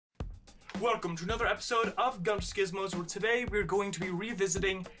welcome to another episode of Gunter's Gizmos, where today we're going to be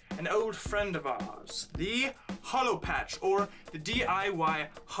revisiting an old friend of ours, the Holopatch, or the DIY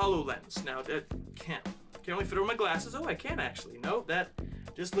Hololens. Now, that can only fit over my glasses. Oh, I can actually. No, that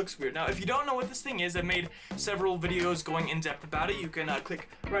just looks weird. Now, if you don't know what this thing is, I've made several videos going in-depth about it. You can click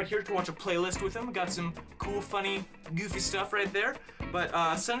right here to watch a playlist with them. We got some cool, funny, goofy stuff right there. But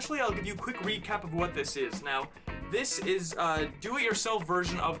essentially, I'll give you a quick recap of what this is. Now, this is a do-it-yourself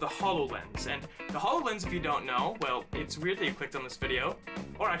version of the Hololens. And the Hololens, if you don't know, well, it's weird that you clicked on this video.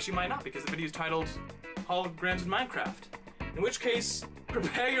 Or actually might not, because the video is titled Holograms in Minecraft. In which case,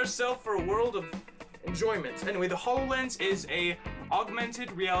 prepare yourself for a world of enjoyment. Anyway, the Hololens is a augmented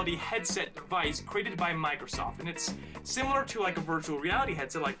reality headset device created by Microsoft, and it's similar to like a virtual reality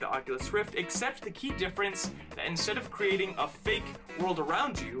headset like the Oculus Rift, except the key difference that instead of creating a fake world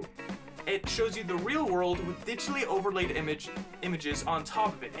around you, it shows you the real world with digitally overlaid images on top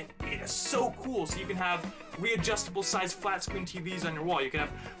of it, and it is so cool. So you can have readjustable size flat screen TVs on your wall. You can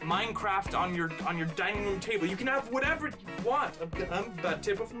have Minecraft on your dining room table. You can have whatever you want. I'm about to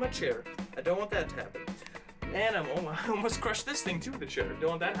tip over my chair. I don't want that to happen. And I almost crushed this thing too with the chair. Don't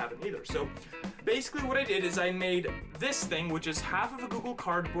want that to happen either. So basically what I did is I made this thing, which is half of a Google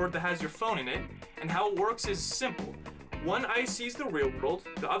Cardboard that has your phone in it, and how it works is simple. One eye sees the real world,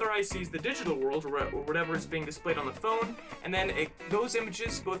 the other eye sees the digital world, or whatever is being displayed on the phone, and then those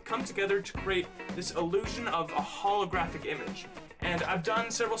images both come together to create this illusion of a holographic image. And I've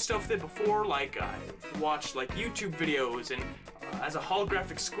done several stuff with it before, like I've watched like YouTube videos and as a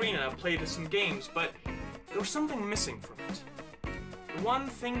holographic screen, and I've played some games, but there was something missing from it. The one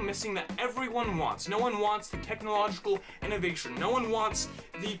thing missing that everyone wants. No one wants the technological innovation. No one wants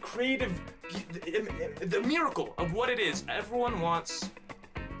the creative, the miracle of what it is. Everyone wants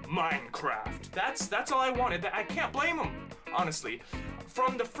Minecraft. That's all I wanted. I can't blame them, honestly.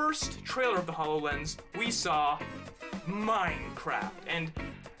 From the first trailer of the HoloLens, we saw Minecraft, and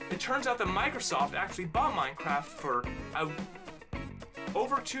it turns out that Microsoft actually bought Minecraft for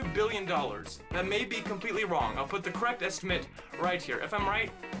over $2 billion. That may be completely wrong. I'll put the correct estimate right here. If I'm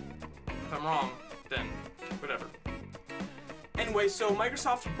right, if I'm wrong, then whatever. Anyway, so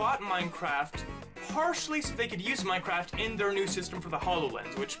Microsoft bought Minecraft partially so they could use Minecraft in their new system for the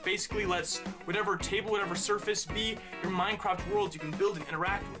HoloLens, which basically lets whatever table, whatever surface be your Minecraft world you can build and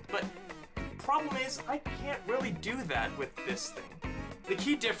interact with. But the problem is, I can't really do that with this thing. The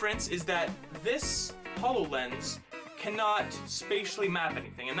key difference is that this HoloLens cannot spatially map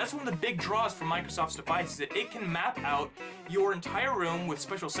anything, and that's one of the big draws for Microsoft's device, is that it can map out your entire room with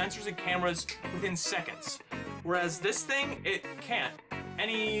special sensors and cameras within seconds, whereas this thing, it can't.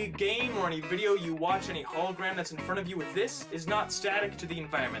 Any game or any video you watch, any hologram that's in front of you with this is not static to the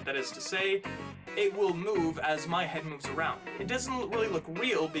environment. That is to say, it will move as my head moves around. It doesn't really look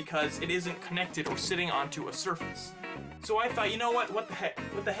real because it isn't connected or sitting onto a surface. So I thought, you know what the heck,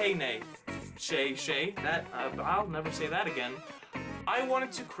 what the hey nay, Shay, that, I'll never say that again. I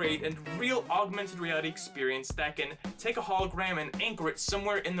wanted to create a real augmented reality experience that can take a hologram and anchor it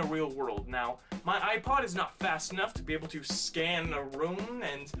somewhere in the real world. Now, my iPod is not fast enough to be able to scan a room,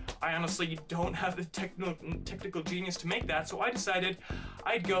 and I honestly don't have the technical genius to make that, so I decided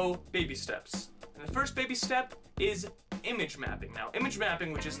I'd go baby steps. And the first baby step is image mapping. Now, image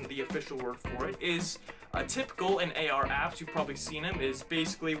mapping, which isn't the official word for it, is typical in AR apps. You've probably seen them, is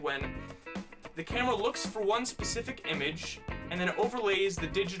basically when the camera looks for one specific image and then it overlays the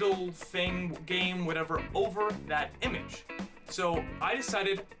digital thing, game, whatever, over that image. So I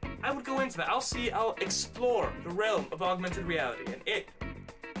decided I would go into that. I'll explore the realm of augmented reality, and it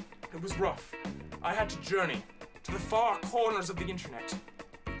was rough. I had to journey to the far corners of the internet.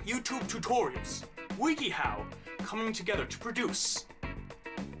 YouTube tutorials, WikiHow, coming together to produce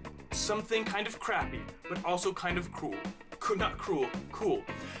something kind of crappy, but also kind of cool. Not cruel, cool.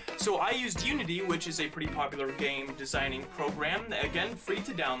 So I used Unity, which is a pretty popular game designing program, again, free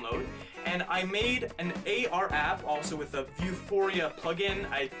to download, and I made an AR app also with a Vuforia plugin.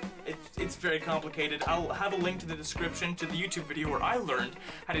 It's very complicated. I'll have a link to the description to the YouTube video where I learned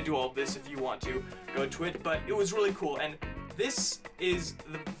how to do all of this if you want to go to it, but it was really cool, and this is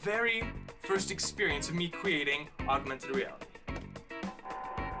the very first experience of me creating augmented reality.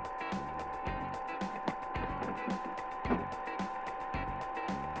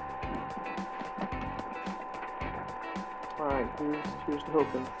 Alright, here's the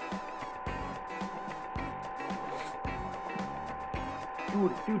hoping.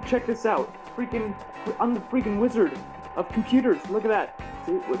 Dude, check this out. I'm the freaking wizard of computers. Look at that.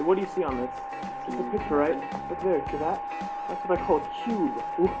 See, what do you see on this? Just a picture, right? Look there, see that? That's what I call a cube.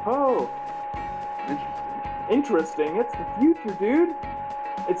 Whoa! Interesting. It's the future, dude.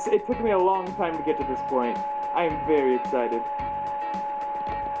 It took me a long time to get to this point. I am very excited.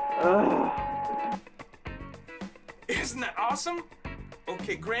 Isn't that awesome?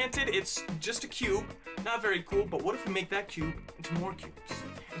 Okay, granted, it's just a cube. Not very cool, but what if we make that cube into more cubes?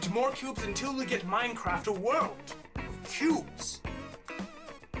 Into more cubes until we get Minecraft a world of cubes.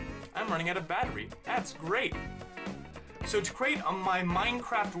 I'm running out of battery. That's great. So to create my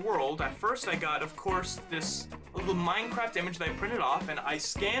Minecraft world, at first I got, of course, this little Minecraft image that I printed off, and I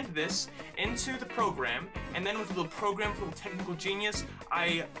scanned this into the program, and then with a little program for a little technical genius,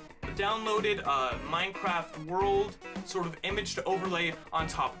 I downloaded a Minecraft world sort of image to overlay on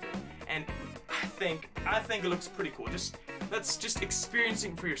top of it. And I think it looks pretty cool. Let's just experience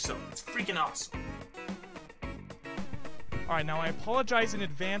it for yourself. It's freaking awesome. Alright, now I apologize in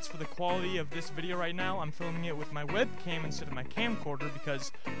advance for the quality of this video right now. I'm filming it with my webcam instead of my camcorder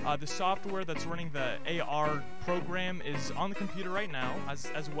because the software that's running the AR program is on the computer right now,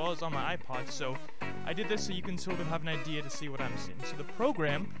 as well as on my iPod, so I did this so you can sort of have an idea to see what I'm seeing. So the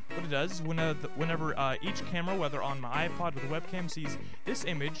program, what it does is whenever each camera, whether on my iPod or the webcam, sees this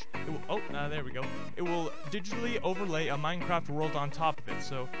image, it will, there we go, it will digitally overlay a Minecraft world on top of it.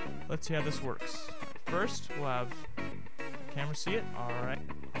 So let's see how this works. First, we'll have camera see it. Alright.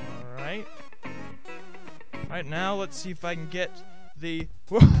 Alright, now let's see if I can get the...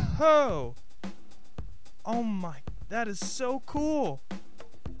 Whoa! Oh my... That is so cool!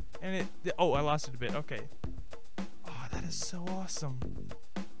 And it... Oh, I lost it a bit. Okay. Oh, that is so awesome.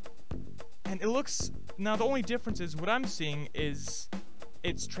 And it looks... Now, the only difference is what I'm seeing is...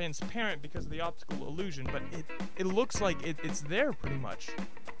 It's transparent because of the optical illusion, but it looks like it's there pretty much.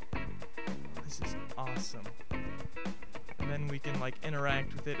 This is awesome. And then we can like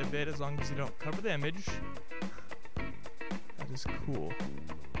interact with it a bit as long as you don't cover the image. That is cool.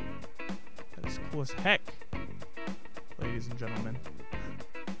 That is cool as heck, ladies and gentlemen.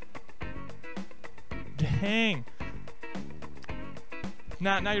 Dang.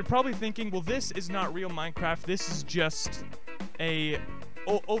 Now you're probably thinking, well, this is not real Minecraft. This is just a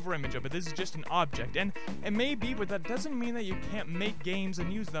over image of it. This is just an object, and it may be, but that doesn't mean that you can't make games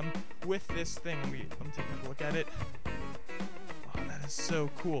and use them with this thing. Let me take a look at it. So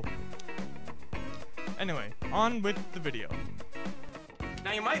cool. Anyway, on with the video.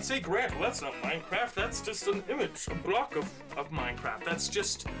 Now you might say, Grant, well, that's not Minecraft, that's just an image, a block of Minecraft. That's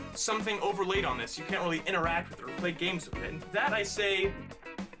just something overlaid on this. You can't really interact with it or play games with it. And that I say,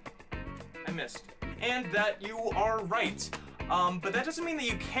 I missed. And that you are right. But that doesn't mean that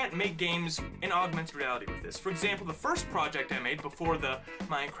you can't make games in augmented reality with this. For example, the first project I made before the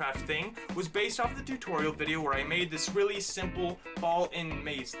Minecraft thing was based off the tutorial video where I made this really simple ball and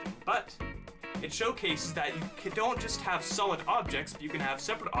maze thing. But it showcases that you don't just have solid objects, but you can have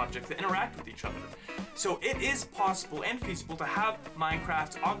separate objects that interact with each other. So it is possible and feasible to have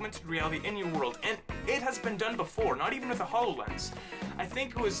Minecraft's augmented reality in your world, and it has been done before, not even with a HoloLens. I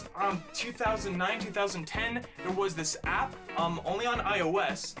think it was 2009, 2010, there was this app, only on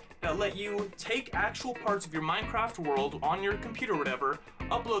iOS, that let you take actual parts of your Minecraft world on your computer or whatever,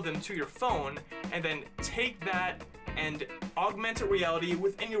 upload them to your phone, and then take that and augmented reality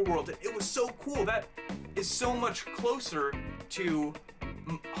within your world. It was so cool. That is so much closer to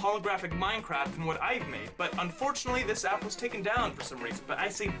holographic Minecraft than what I've made. But unfortunately, this app was taken down for some reason. But I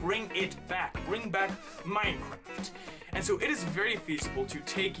say bring it back. Bring back Minecraft. And so it is very feasible to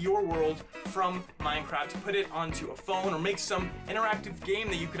take your world from Minecraft, put it onto a phone, or make some interactive game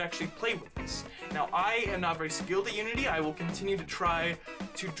that you could actually play with this. Now, I am not very skilled at Unity. I will continue to try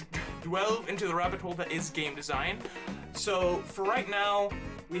to delve into the rabbit hole that is game design. So for right now,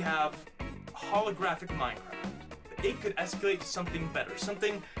 we have holographic Minecraft. It could escalate to something better,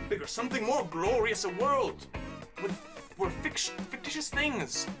 something bigger, something more glorious, a world where fictitious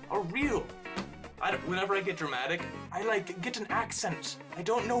things are real. Whenever I get dramatic, I get an accent. I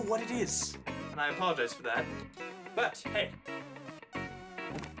don't know what it is, and I apologize for that. But hey,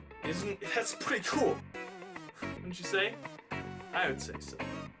 that's pretty cool? Wouldn't you say? I would say so.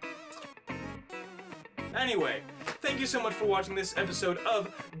 Anyway, thank you so much for watching this episode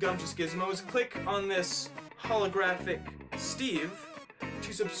of Gumptious Gizmos. Click on this holographic Steve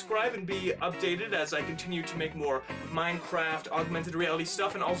to subscribe and be updated as I continue to make more Minecraft augmented reality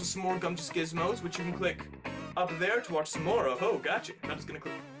stuff, and also some more Gumptious Gizmos, which you can click up there to watch some more of. Oh, gotcha. I'm just gonna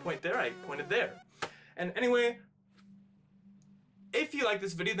point there. I pointed there. And anyway, if you like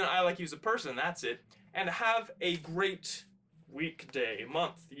this video, then I like you as a person. That's it. And have a great week, day,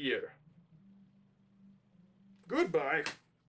 month, year. Goodbye.